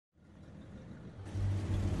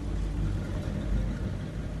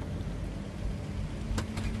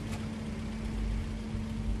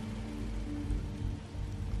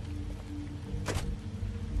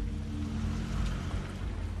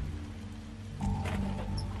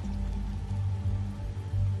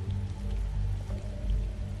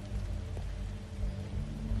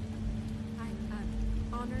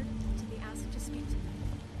speak to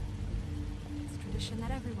me. It's tradition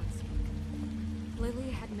that everyone speak.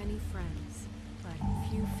 Lily had many friends, but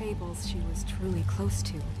few Fables she was truly close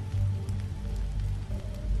to.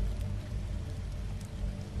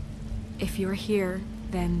 If you're here,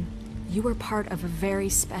 then you were part of a very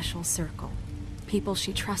special circle. People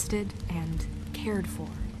she trusted and cared for.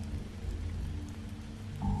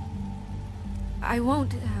 I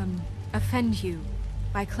won't, offend you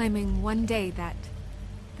by claiming one day that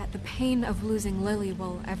the pain of losing Lily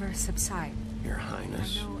will ever subside. Your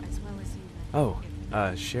Highness. I know as well as you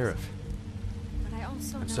that Sheriff. but I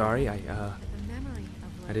also I'm know sorry, that the memory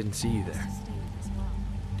of I didn't see you there. Lily sustained as well.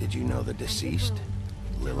 Did you know the deceased?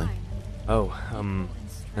 Lily? Oh,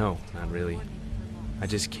 no, not really. I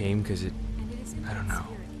just came because I don't know,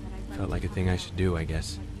 felt like a thing I should do, I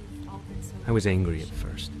guess. I was angry at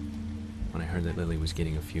first, when I heard that Lily was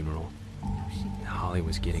getting a funeral. And Holly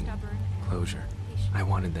was getting closure. I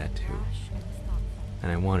wanted that too.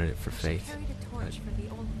 And I wanted it for Faith. But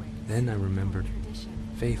then I remembered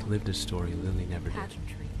Faith lived a story Lily never did.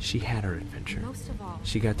 She had her adventure.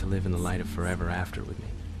 She got to live in the light of forever after with me.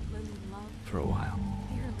 For a while.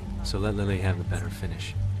 So let Lily have the better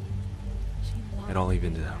finish. It all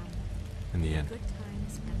evened it out. In the end.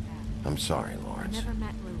 I'm sorry, Lawrence.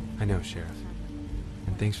 I know, Sheriff.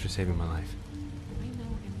 And thanks for saving my life.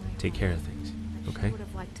 Take care of things, okay? She would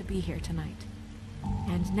have liked to be here tonight.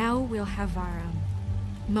 And now we'll have our,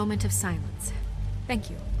 moment of silence.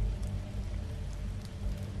 Thank you.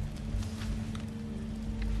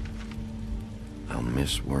 I'll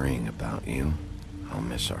miss worrying about you. I'll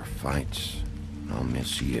miss our fights. I'll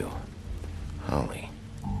miss you. Holly.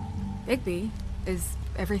 Bigby, is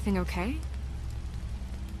everything okay?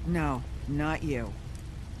 No, not you.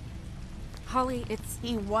 Holly, it's...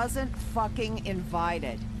 He wasn't fucking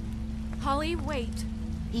invited. Holly, wait.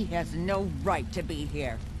 He has no right to be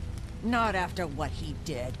here. Not after what he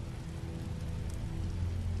did.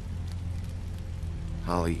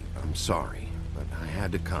 Holly, I'm sorry, but I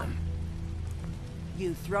had to come.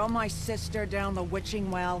 You throw my sister down the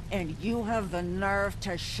witching well, and you have the nerve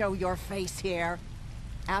to show your face here?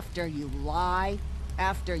 After you lie?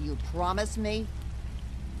 After you promise me?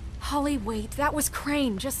 Holly, wait. That was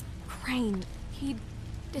Crane. Just Crane. He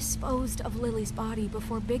disposed of Lily's body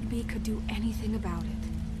before Bigby could do anything about it.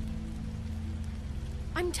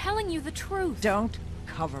 I'm telling you the truth. Don't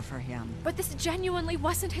cover for him. But this genuinely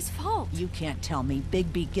wasn't his fault. You can't tell me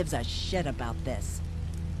Bigby gives a shit about this.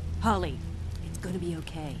 Holly, it's gonna be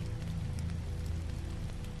okay.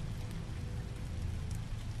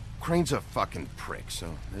 Crane's a fucking prick,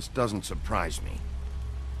 so this doesn't surprise me.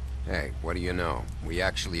 Hey, what do you know? We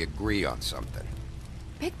actually agree on something.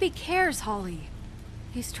 Bigby cares, Holly.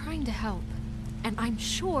 He's trying to help. And I'm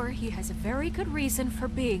sure he has a very good reason for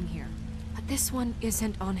being here. But this one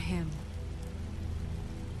isn't on him.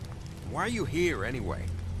 Why are you here anyway?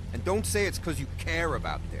 And don't say it's because you care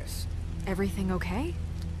about this. Everything okay?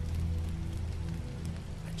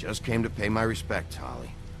 I just came to pay my respects,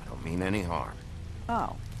 Holly. I don't mean any harm.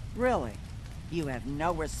 Oh, really? You have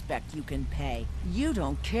no respect you can pay. You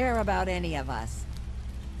don't care about any of us.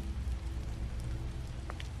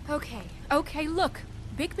 Okay, look.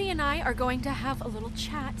 Bigby and I are going to have a little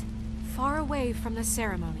chat far away from the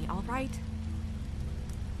ceremony, all right?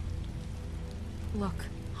 Look,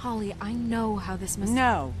 Holly, I know how this must...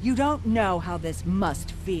 No, you don't know how this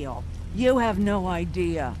must feel. You have no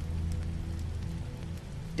idea.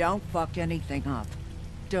 Don't fuck anything up.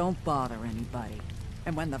 Don't bother anybody.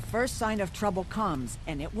 And when the first sign of trouble comes,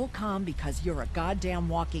 and it will come because you're a goddamn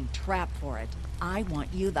walking trap for it, I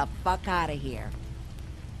want you the fuck out of here.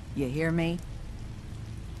 You hear me?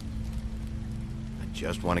 I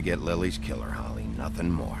just want to get Lily's killer, Holly. Nothing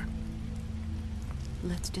more.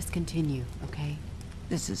 Let's just continue, okay?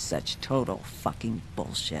 This is such total fucking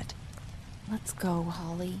bullshit. Let's go,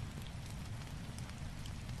 Holly.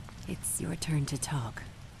 It's your turn to talk.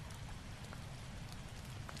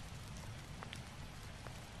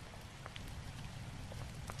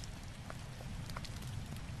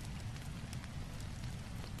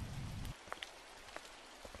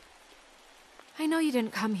 I know you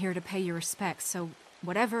didn't come here to pay your respects, so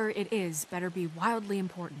whatever it is better be wildly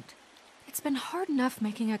important. It's been hard enough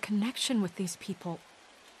making a connection with these people.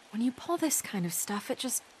 When you pull this kind of stuff, it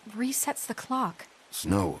just resets the clock.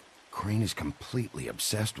 Snow, Crane is completely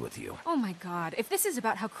obsessed with you. Oh my god, if this is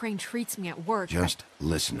about how Crane treats me at work... Just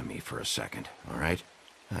listen to me for a second, all right?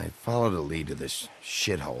 I followed a lead to this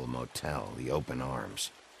shithole motel, the Open Arms.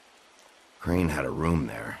 Crane had a room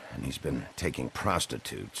there, and he's been taking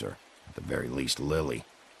prostitutes, or at the very least Lily,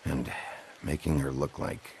 and making her look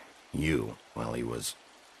like you while he was...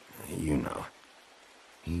 you know.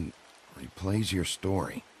 He Replays your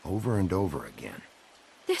story over and over again.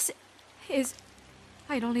 This is...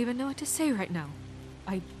 I don't even know what to say right now.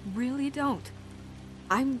 I really don't.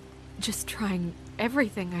 I'm just trying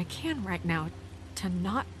everything I can right now to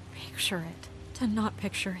not picture it. To not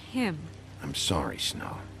picture him. I'm sorry,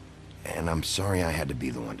 Snow. And I'm sorry I had to be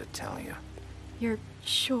the one to tell you. You're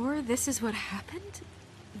sure this is what happened?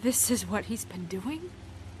 This is what he's been doing?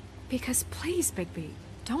 Because please, Bigby,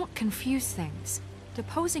 don't confuse things.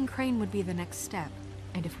 Deposing Crane would be the next step.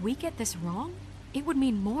 And if we get this wrong, it would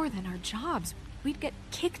mean more than our jobs. We'd get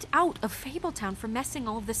kicked out of Fabletown for messing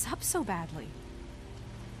all of this up so badly.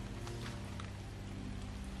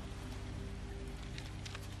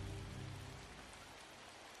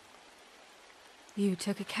 You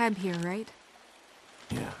took a cab here, right?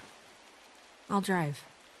 Yeah. I'll drive.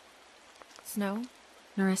 Snow?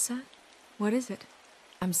 Nerissa? What is it?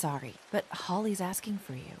 I'm sorry, but Holly's asking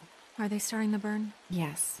for you. Are they starting the burn?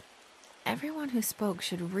 Yes. Everyone who spoke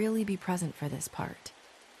should really be present for this part.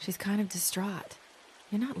 She's kind of distraught.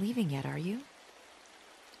 You're not leaving yet, are you?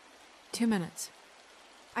 2 minutes.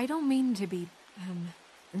 I don't mean to be,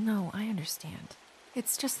 No, I understand.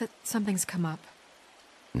 It's just that something's come up.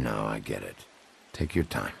 No, I get it. Take your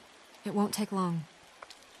time. It won't take long.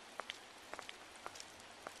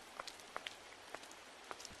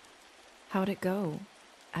 How'd it go?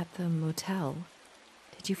 At the motel?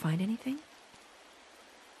 Did you find anything?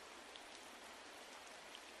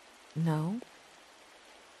 No?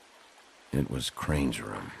 It was Crane's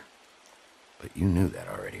room. But you knew that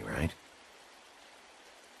already, right?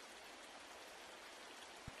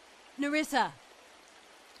 Nerissa!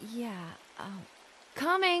 Yeah,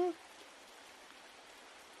 coming!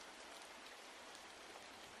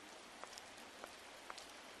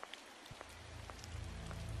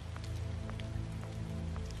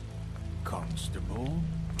 Constable?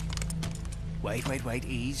 Wait,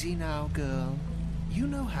 easy now, girl. You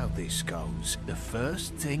know how this goes. The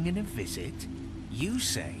first thing in a visit, you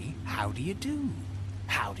say, how do you do?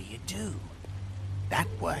 How do you do? That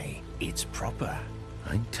way, it's proper.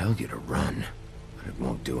 I'd tell you to run, but it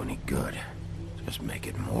won't do any good. Just make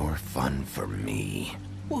it more fun for me.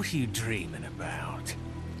 What are you dreaming about?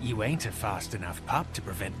 You ain't a fast enough pup to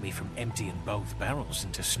prevent me from emptying both barrels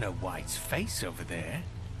into Snow White's face over there.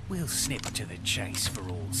 We'll snip to the chase for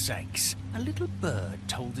all sakes. A little bird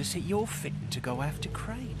told us that you're fitting to go after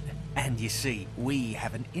Crane. And you see, we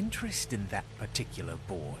have an interest in that particular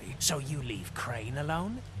boy. So you leave Crane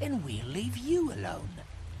alone, and we'll leave you alone.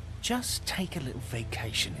 Just take a little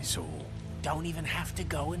vacation is all. Don't even have to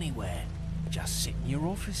go anywhere. Just sit in your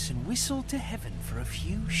office and whistle to heaven for a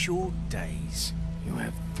few short days. You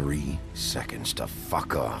have 3 seconds to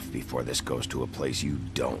fuck off before this goes to a place you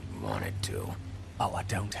don't want it to. Oh, I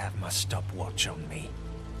don't have my stopwatch on me.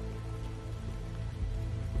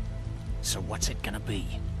 So what's it gonna be?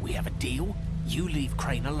 We have a deal? You leave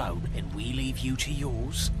Crane alone, and we leave you to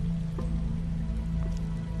yours?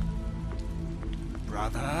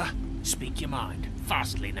 Brother, speak your mind,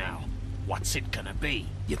 fastly now. What's it gonna be?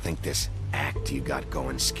 You think this act you got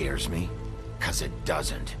going scares me? 'Cause it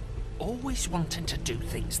doesn't. Always wanting to do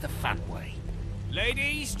things the fun way.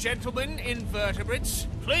 Ladies, gentlemen, invertebrates,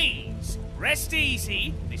 please, rest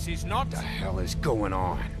easy. This is not... What the hell is going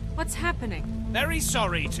on? What's happening? Very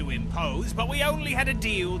sorry to impose, but we only had a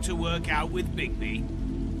deal to work out with Bigby.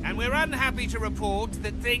 And we're unhappy to report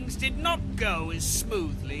that things did not go as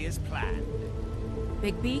smoothly as planned.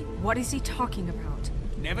 Bigby, what is he talking about?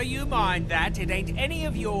 Never you mind that, it ain't any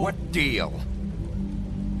of your... What deal?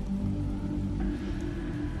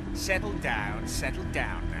 Settle down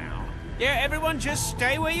now. Yeah, everyone just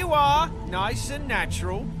stay where you are, nice and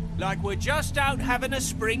natural, like we're just out having a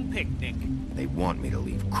spring picnic. They want me to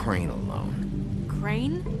leave Crane alone.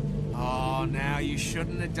 Crane? Oh, now you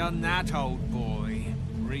shouldn't have done that, old boy.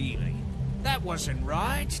 Really. That wasn't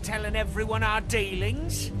right, telling everyone our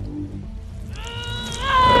dealings.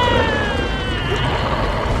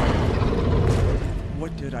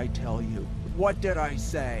 What did I tell you? What did I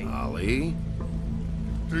say? Ollie?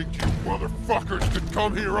 Think you motherfuckers could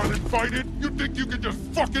come here uninvited? You think you could just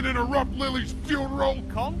fucking interrupt Lily's funeral?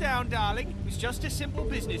 Calm down, darling. It was just a simple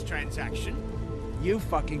business transaction. You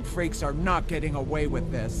fucking freaks are not getting away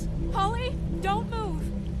with this. Holly, don't move!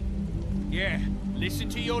 Yeah, listen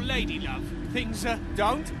to your lady, love. Things,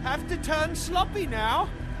 don't have to turn sloppy now.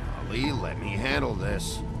 Ollie, let me handle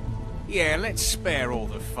this. Yeah, let's spare all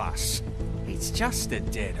the fuss. It's just a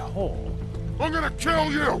dead hole. I'm gonna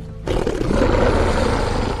kill you!